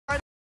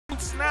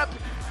snap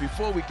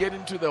before we get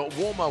into the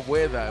warmer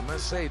weather. I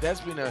must say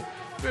that's been a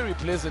very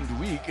pleasant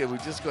week. We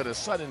just got a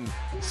sudden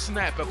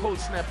snap, a cold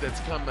snap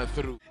that's come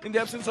through. In the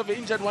absence of an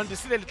injured one,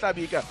 Disile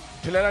Tlabika,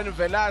 Pilarani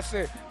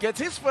Velase gets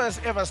his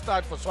first ever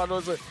start for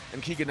Swallows,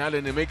 and Keegan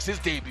Allen makes his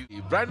debut.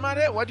 Brian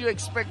Mare, what do you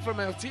expect from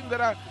a team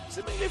that are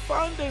seemingly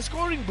found their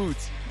scoring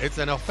boots? It's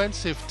an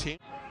offensive team.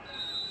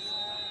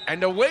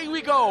 And away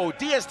we go,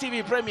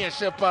 DStv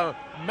Premiership,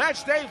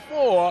 match day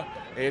 4.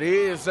 It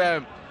is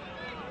the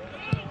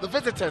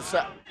visitors.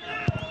 On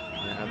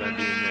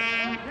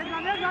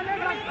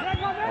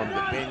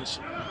the bench.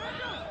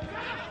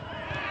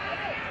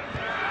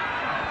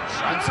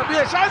 Chance! Oh,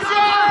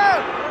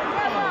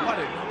 what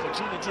an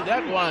opportunity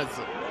that was.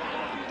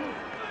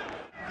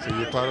 So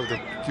you're part of the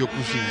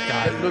Kyokushin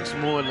guy. It looks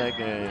more like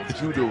a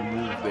judo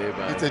move there.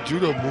 But it's a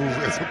judo move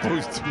as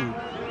opposed to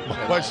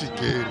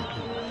Mawashikeri.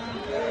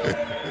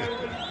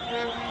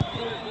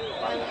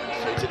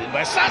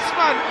 By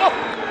Sassman. Oh,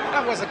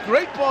 that was a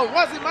great ball.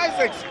 Was it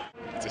Isaacs?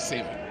 It's a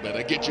 7, but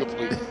I get your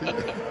point.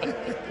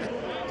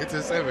 It's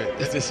a 7.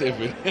 It's a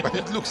 7. But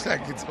it looks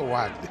like it's a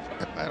 1.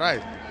 All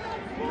right.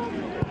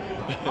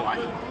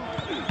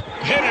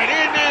 Hit it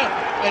in there.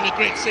 And a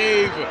great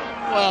save.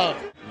 Well,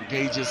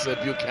 engages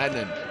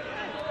Buchanan.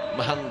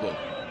 Mahango.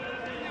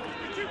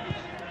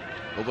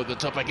 Over the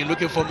top again,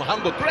 looking for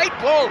Mahango. Great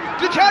ball.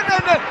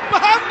 Buchanan.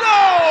 Mahango!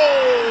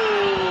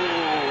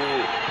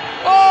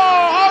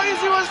 Oh, how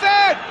easy was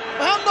that?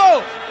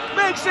 Mahango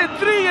makes it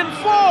 3 and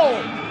 4.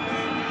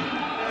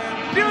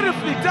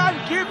 Beautifully done.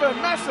 Give a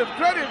massive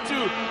credit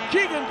to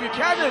Keegan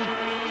Buchanan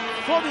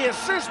for the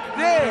assist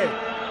there.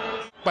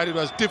 But it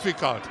was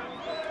difficult.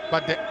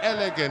 But the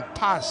elegant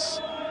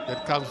pass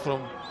that comes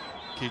from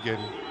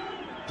Keegan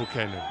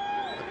Buchanan.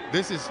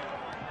 This is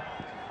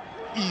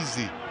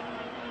easy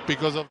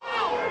because of...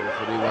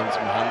 Referee wants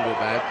Mahango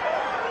back.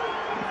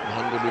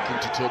 Mahango looking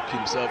to talk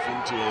himself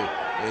into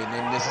an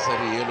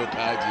unnecessary yellow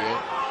card here.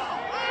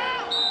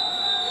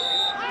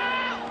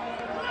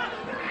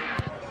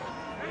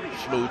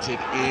 Floated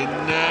in.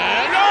 No!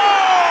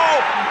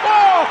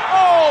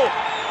 Oh!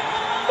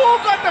 Who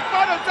got the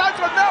final touch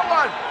on that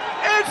one?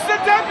 It's the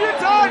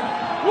debutant!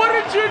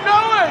 Wouldn't you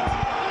know it?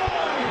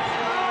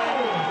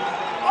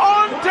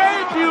 On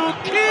debut,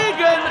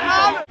 Keegan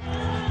Allen.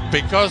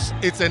 Because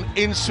it's an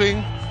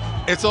in-swing,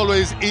 it's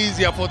always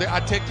easier for the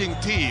attacking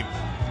team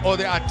or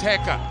the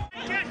attacker.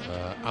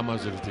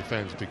 AMAZULU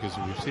defense, because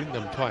we've seen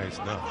them twice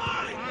now.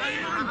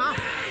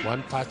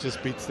 One patches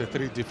beats the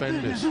 3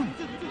 defenders.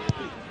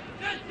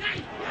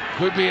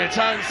 Could be a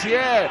chance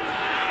here.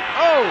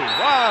 Oh,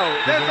 wow.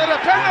 There's a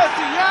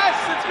penalty. Yes,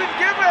 it's been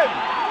given.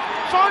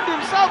 Found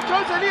himself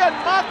totally and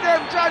marked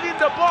them Charlie in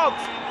the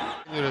box.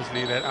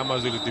 Seriously, that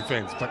AMAZULU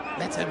defense. But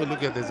let's have a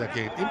look at this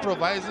again.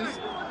 Improvises.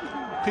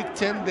 Pick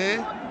 10 there.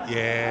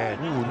 Yeah.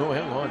 Ooh, no,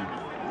 hang on.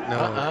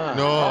 No.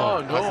 No.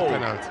 Oh, no. That's a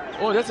penalty.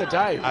 Oh, that's a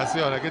dive. I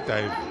see on a good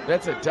dive.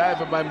 That's a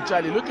dive by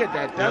Charlie. Look at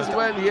that. That's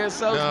well here.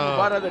 Sells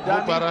Mbara the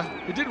dummy.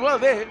 He did well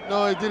there.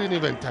 No, he didn't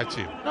even touch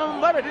him. No,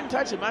 Mbara didn't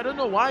touch him. I don't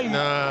know why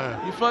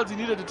he felt he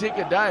needed to take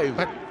a dive.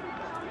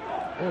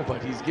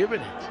 But he's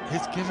given it.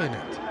 He's given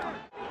it.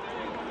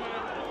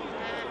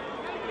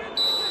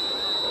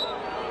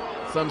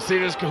 Some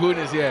serious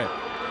kahunas here.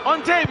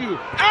 On debut,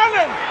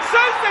 Allen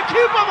sends the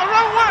keeper the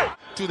wrong way.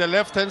 To the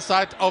left-hand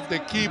side of the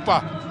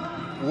keeper.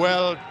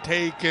 Well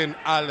taken,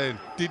 Allen.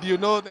 Did you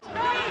know that?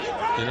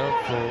 You know,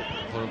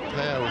 for a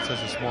player with such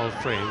a small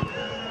frame,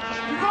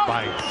 he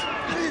bites.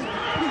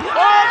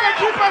 Oh, the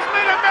keeper's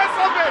made a mess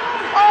of it.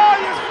 Oh,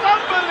 he's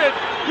fumbled it.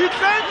 He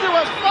claims it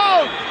was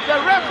fouled.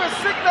 The ref has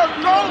signaled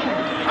goal.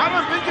 I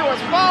don't think it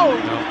was fouled.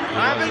 No,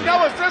 I think that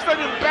was just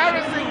an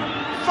embarrassing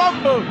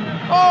fumble.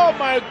 Oh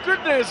my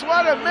goodness,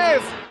 what a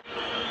mess.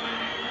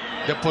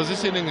 The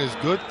positioning is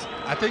good.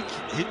 I think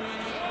he...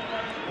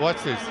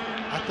 What's this?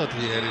 I thought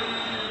he had it.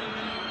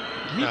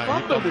 He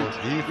fumbled it.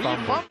 He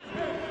fumbled.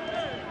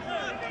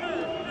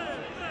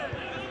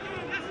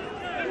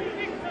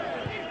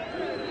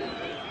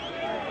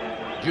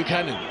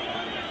 Buchanan.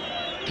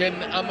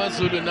 Can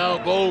AMAZULU now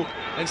go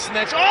and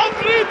snatch all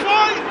 3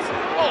 points?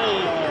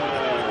 Oh!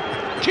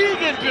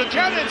 Keegan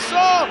Buchanan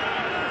saw.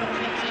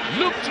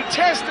 Look to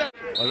test it.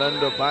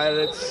 Orlando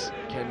Pirates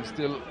can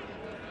still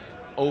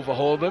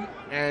overhaul them.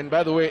 And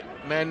by the way,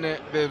 man,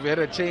 they've had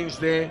a change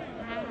there.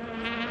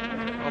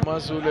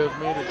 AMAZULU have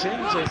made a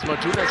change. It's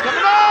Matuna's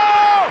coming.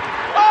 Oh!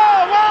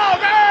 Oh, wow,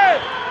 man!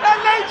 A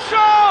late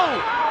show!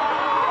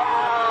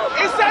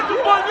 Is that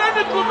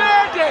Mbongeni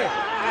Kumede,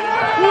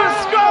 who has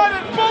scored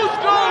at both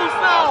goals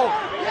now?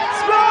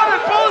 Scored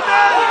at both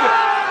ends!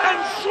 And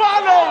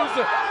Swallows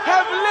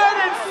have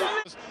led it.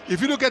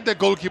 If you look at the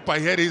goalkeeper,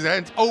 he had his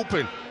hands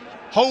open,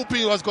 hoping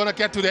he was going to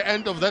get to the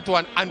end of that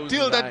one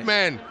until that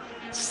man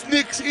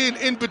sneaks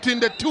in between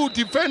the 2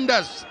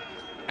 defenders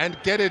and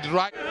get it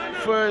right.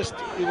 First,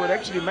 it would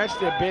actually match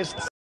their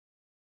best